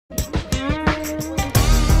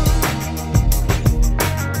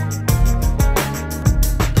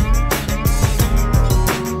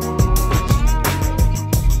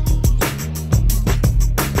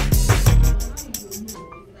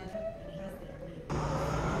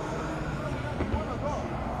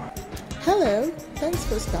Hello, thanks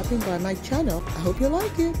for stopping by my channel. I hope you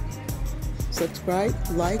like it. Subscribe,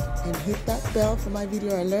 like, and hit that bell for my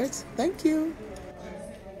video alerts. Thank you.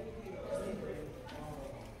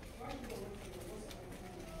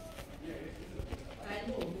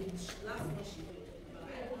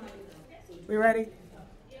 We ready?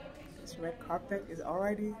 This red carpet is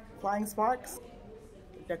already flying sparks.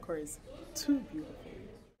 The decor is too beautiful.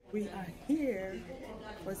 We are here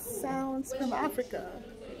for Sounds from Africa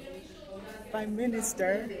by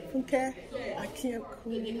Minister Funke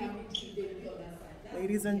Akinokun.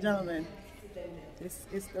 Ladies and gentlemen, this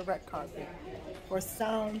is the red carpet for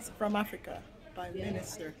Sounds from Africa by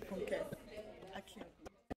Minister Funke Akinokun.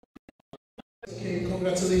 Okay,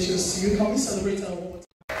 congratulations to you. Can we celebrate our award?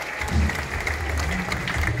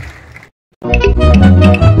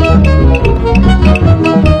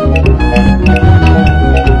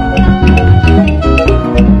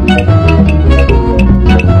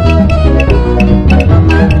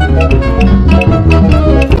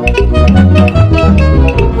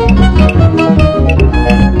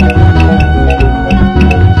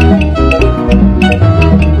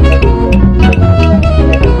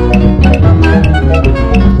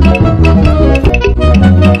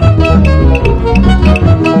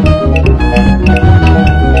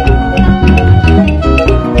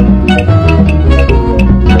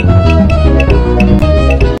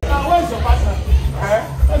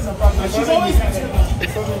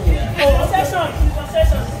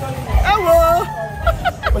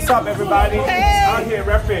 What's up, everybody? Hey. Out here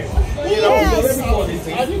repping. You know, Yes.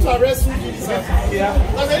 I need to arrest you. yeah.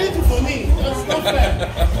 That's anything for me. That's not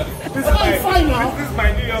fair. This I'm fine now. This is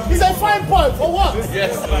my New York. He's a fine boy. For what?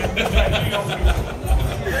 Yes. This is my New York.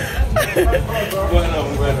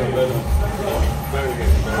 Very good.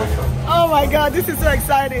 Oh my God, this is so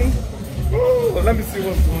exciting. Ooh, let me see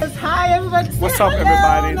what's going on. Hi, everybody. What's up,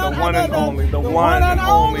 everybody? The one and only. The one and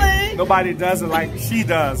only. only. Nobody does it like she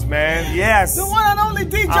does, man. Yes. The one and only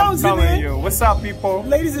D. I'm Jones, telling you. What's up, people?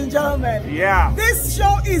 Ladies and gentlemen, Yeah. this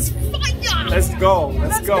show is fire. Let's go.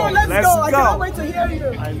 Let's go. Let's go. I cannot wait to hear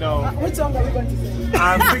you. I know. Which song are you going to sing?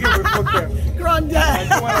 I'm singing with Funke. Grande.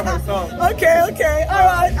 That's one of her songs. Okay. All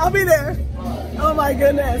right, I'll be there. Oh my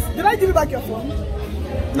goodness. Did I give you back your phone?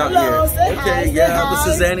 Not Hello, yet. say Okay, hi, say yeah, hi.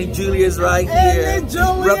 this is Annie Julius right Annie here.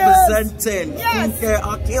 Julius. Representing Yes. Funke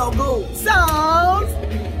Akinokun.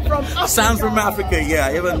 Sounds from Africa. Sounds from Africa,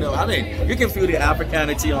 yeah. Even though, I mean, you can feel the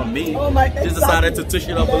Africanity on me. Oh my, Just decided to touch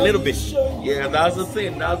it up a little bit. Yeah, that's the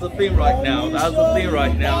thing. That's the thing right now. That's the thing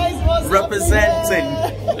right now. Representing.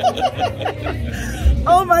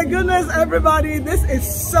 Oh my goodness, everybody. This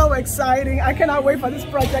is so exciting. I cannot wait for this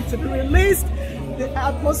project to be released. The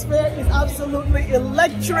atmosphere is absolutely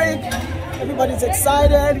electric. Everybody's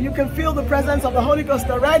excited. You can feel the presence of the Holy Ghost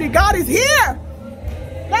already. God is here.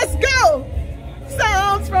 Let's go.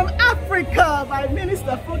 Sounds from Africa by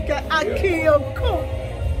Minister Funke Akinokun.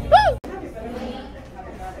 Woo!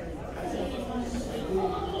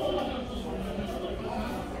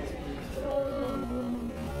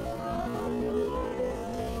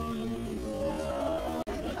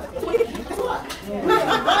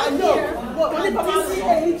 I know. Only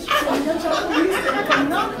PCH from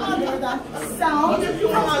none other than Sound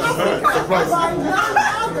from Africa by none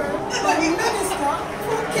other than Minister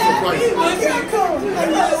Funke Akinokun. And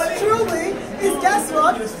yours truly is, guess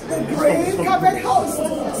what? The green carpet host.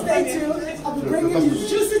 Stay tuned. I'll be bringing you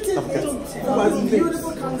juicy tidbits from the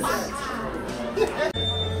beautiful concert.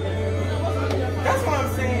 That's what I'm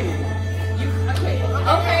saying.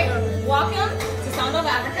 Okay. Welcome to Sound of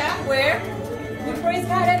Africa, where we praise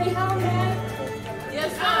God anyhow, man.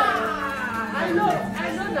 Yes, sir. I know that.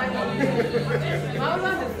 My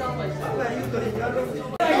love is so much.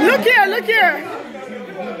 Look here.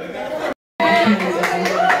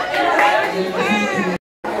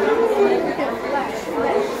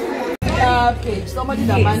 Page. Somebody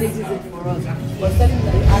that manages it for us. Was telling me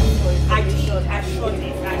that you asked for it. I shot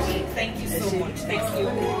it. Thank you so much. Thank you.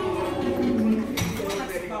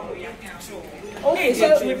 Okay, so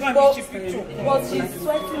but she's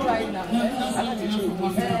sweating right now. I have to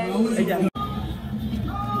change.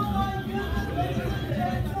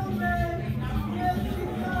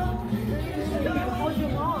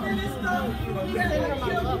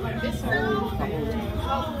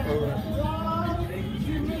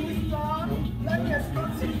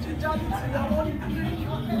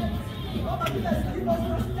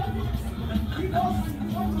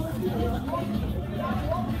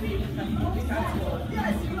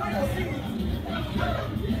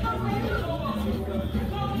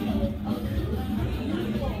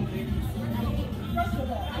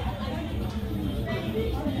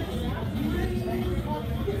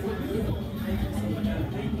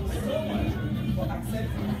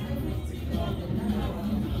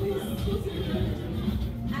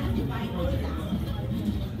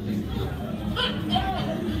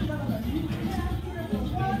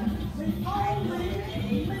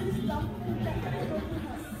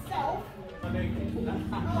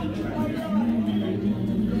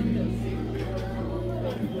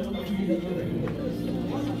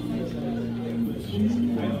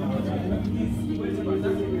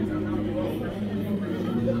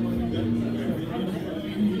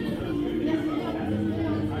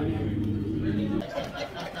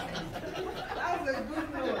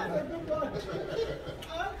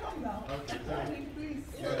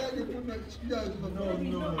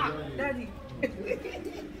 Daddy.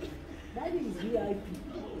 Daddy is VIP.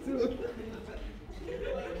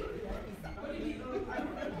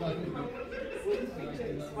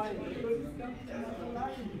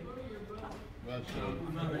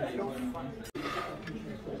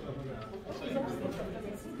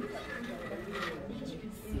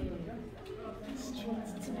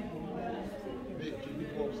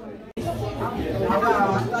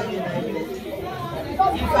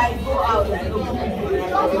 If I go out, I don't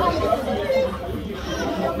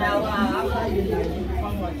now after you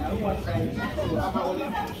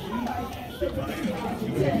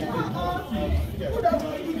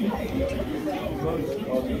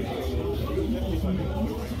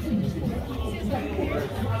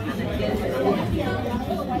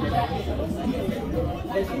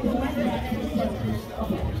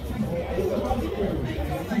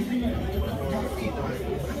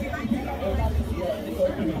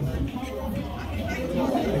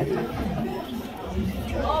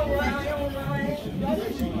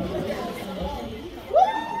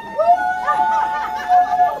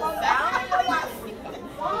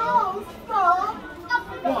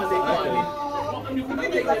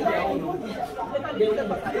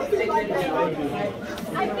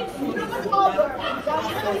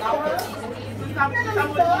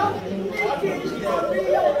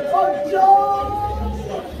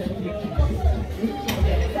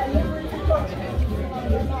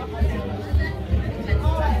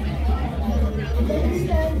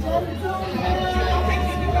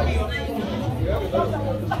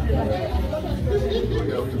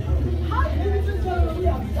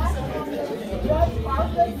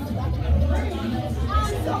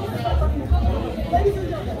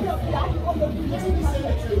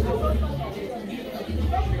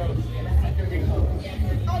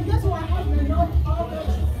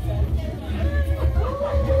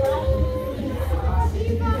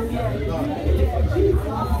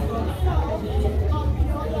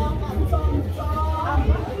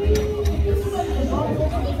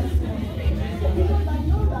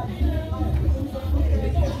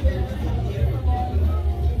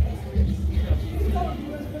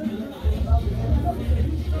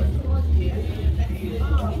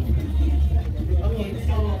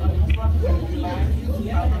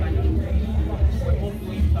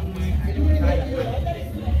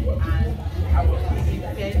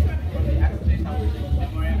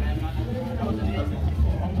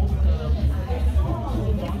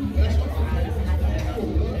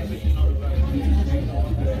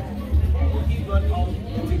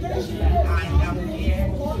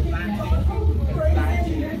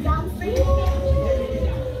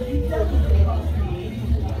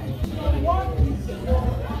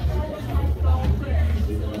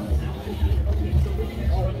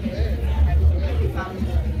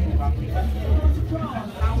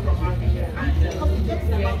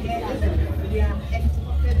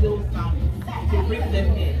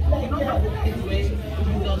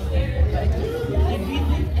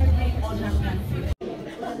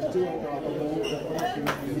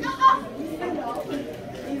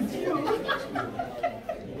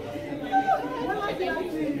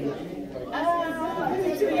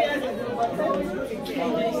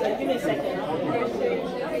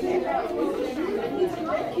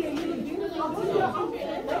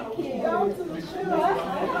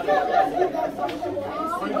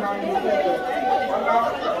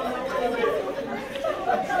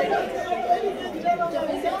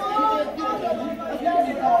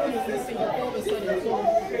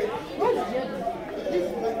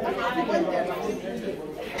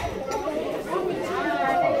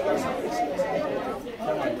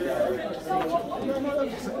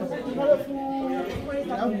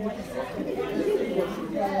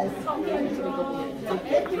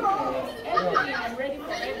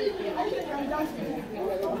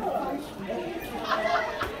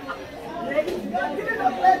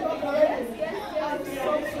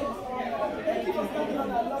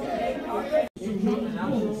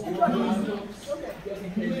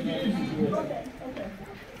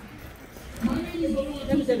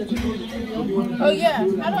Oh yeah,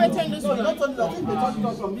 how do I turn this one? Okay.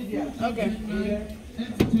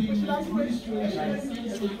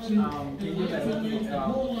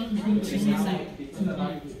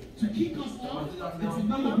 To kick us off, it's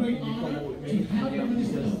another great honor to have your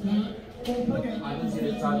ministers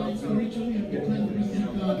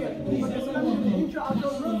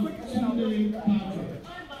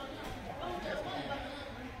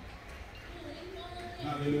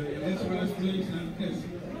Hallelujah. Let's please and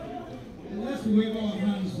let's wave our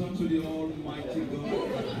hands unto the Almighty God.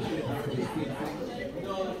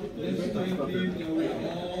 Let's thank him that we're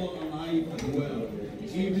all alive and well.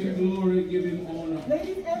 Give him glory, give him honor.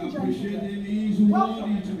 Ladies and Appreciate gentlemen, him. He's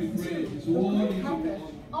worthy to be praised. He's worthy to be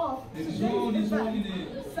honored. Exalt his holy name.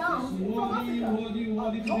 Sound He's worthy to be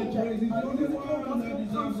praised. He's the only one that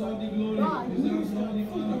deserves all the glory, deserves all the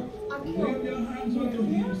honor. Wave your hands unto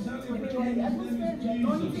him, celebrate him. His name is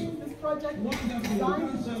Jesus. This project is Wonderful designed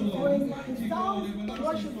to Counselor, bring mighty the God, sound of everlasting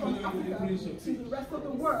worship from Father, Africa Prince of to the Peace. rest of the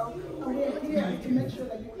world. And we're here to make sure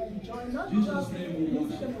that you enjoy not just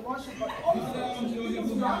music and worship, but also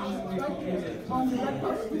interaction right here on the red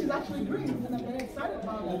carpet, which is actually green, and I'm very excited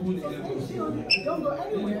about it. So stay tuned, don't go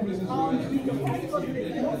anywhere.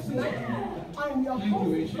 I'm your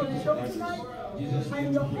host for the show tonight.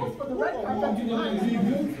 I'm your host for the red carpet tonight.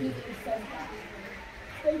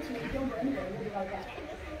 Stay tuned, don't go anywhere. We'll be right back.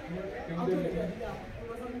 I'll do it again. Yeah.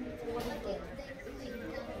 It wasn't good.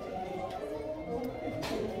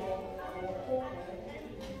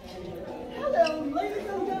 Hello, ladies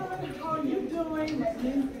and gentlemen. How are you doing? My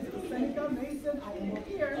name is Usenika Mason. I am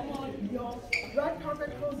here, your red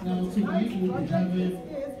carpet host for tonight's project. This is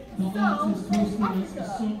Sound from Africa,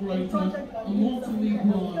 a project that means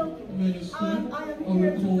and I am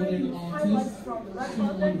here to bring highlights from the red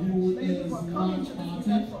carpet. Ladies who are coming to this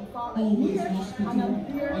event from far and near, and I'm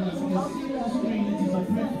here to help you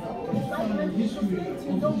excitement, history,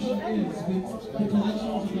 don't go anywhere. The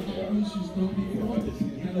collections of the issues don't be forgotten.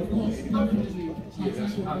 And of course, definitely, a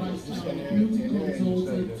beauty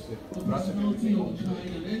consultant, a personality of a kind,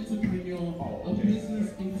 an entrepreneur, a business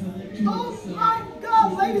intellectual. Oh my God,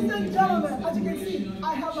 ladies and gentlemen, as you can see, I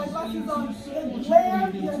have my glasses on. The glare,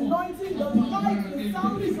 the anointing, the light, the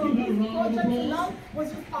sound from this project tonight was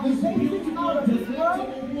just amazing, out of this world.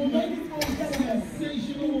 Ladies and gentlemen, in case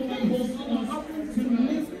you happen to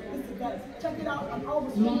miss this event, check it out on all the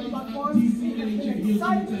streaming platforms. It's been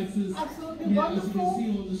exciting, absolutely wonderful.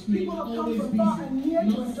 People have come from far and near to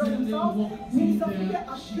enjoy themselves. Minister Funke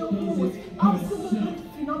Akinokun was absolutely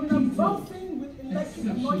phenomenal, bursting with electric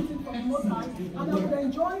anointing from the Most High, and I would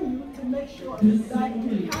enjoy you to make sure that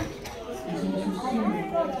you catch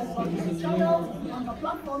the channels and the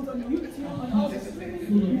platforms on YouTube and all the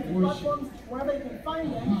streaming platforms, wherever you can find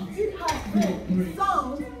them. It has been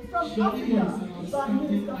sound from Africa by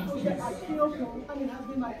Minister Funke Akinokun, and it has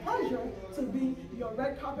been my pleasure to be your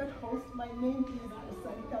red carpet host. My name is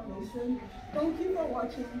Usenika Mason. Thank you for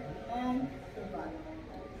watching, and goodbye.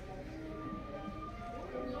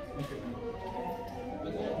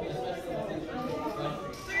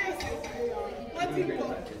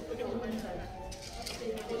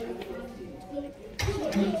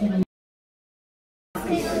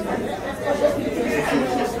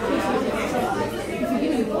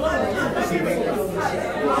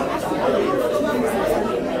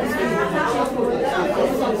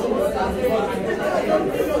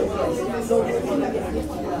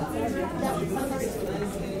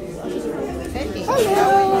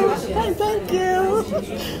 Hello. Hi, thank you.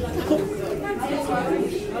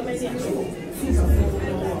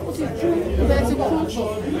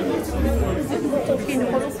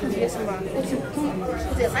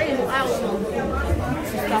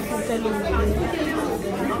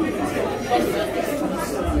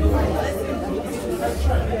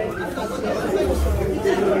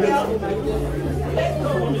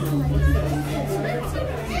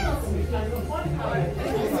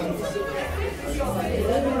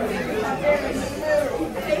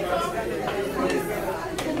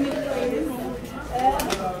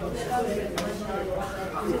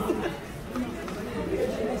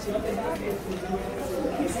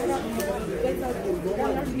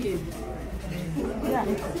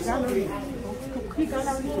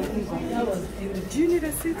 Do you need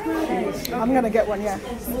a seat? I'm gonna get one, yeah.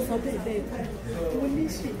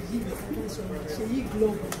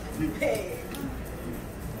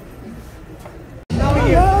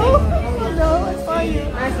 Hello, hello, I saw you.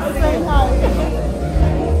 I'm saying hi.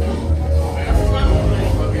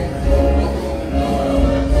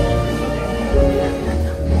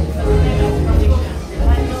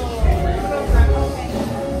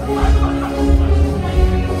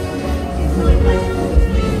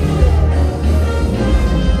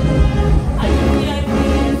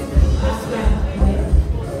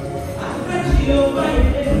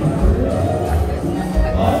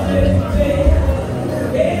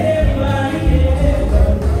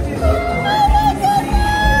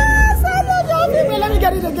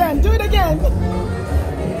 Do it again.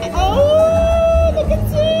 Oh, look at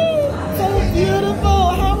you. So beautiful.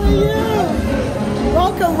 How are you?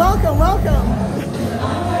 Welcome, welcome, welcome.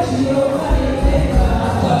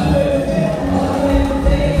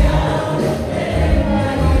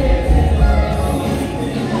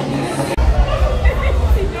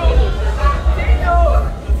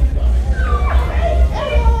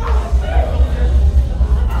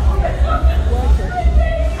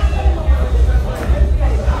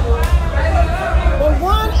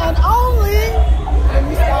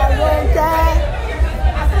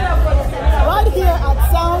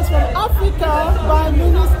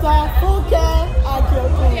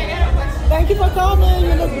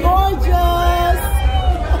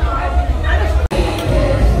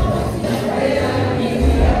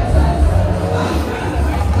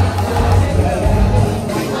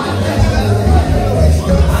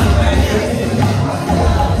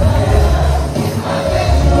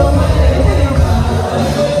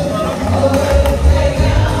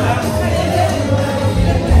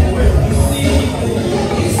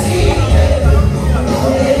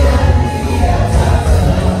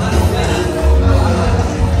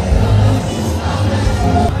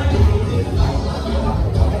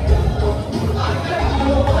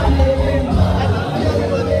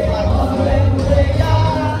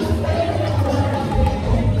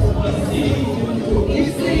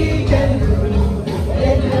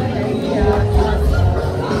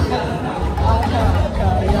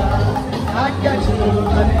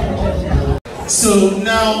 So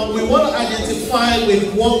now we want to identify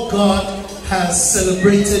with what God has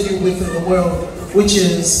celebrated you with in the world, which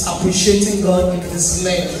is appreciating God in His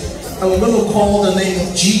name. And we're going to call the name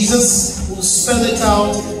of Jesus, we'll spell it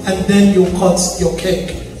out, and then you'll cut your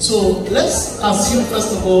cake. So let's assume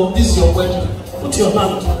first of all, this is your wedding. Put your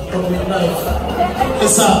hand on your knife.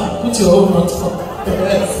 Yes, sir. Put your own hand on.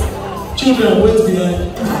 Yes. Children, wait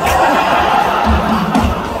behind.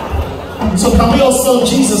 So can we all spell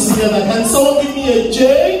Jesus together? Can someone give me a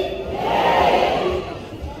J?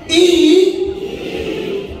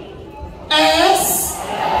 E S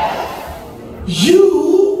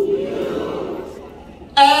U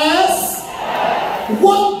S.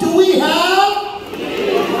 What do we have?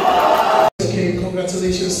 Okay,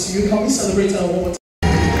 congratulations to you. Can we celebrate our one more time?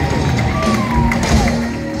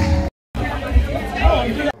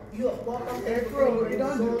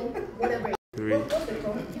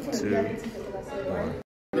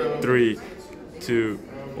 Three, two,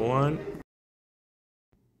 one.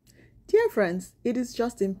 Dear friends, it is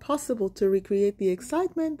just impossible to recreate the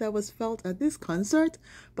excitement that was felt at this concert,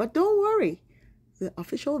 but don't worry. The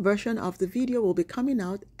official version of the video will be coming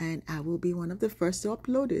out and I will be one of the first to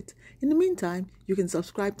upload it. In the meantime, you can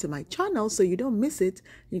subscribe to my channel so you don't miss it.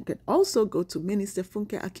 You can also go to Minister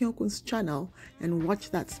Funke Akinokun's channel and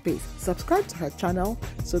watch that space. Subscribe to her channel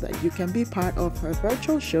so that you can be part of her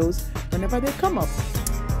virtual shows whenever they come up.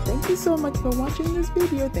 Thank you so much for watching this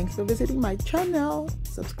video. Thanks for visiting my channel.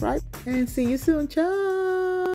 Subscribe and see you soon. Ciao.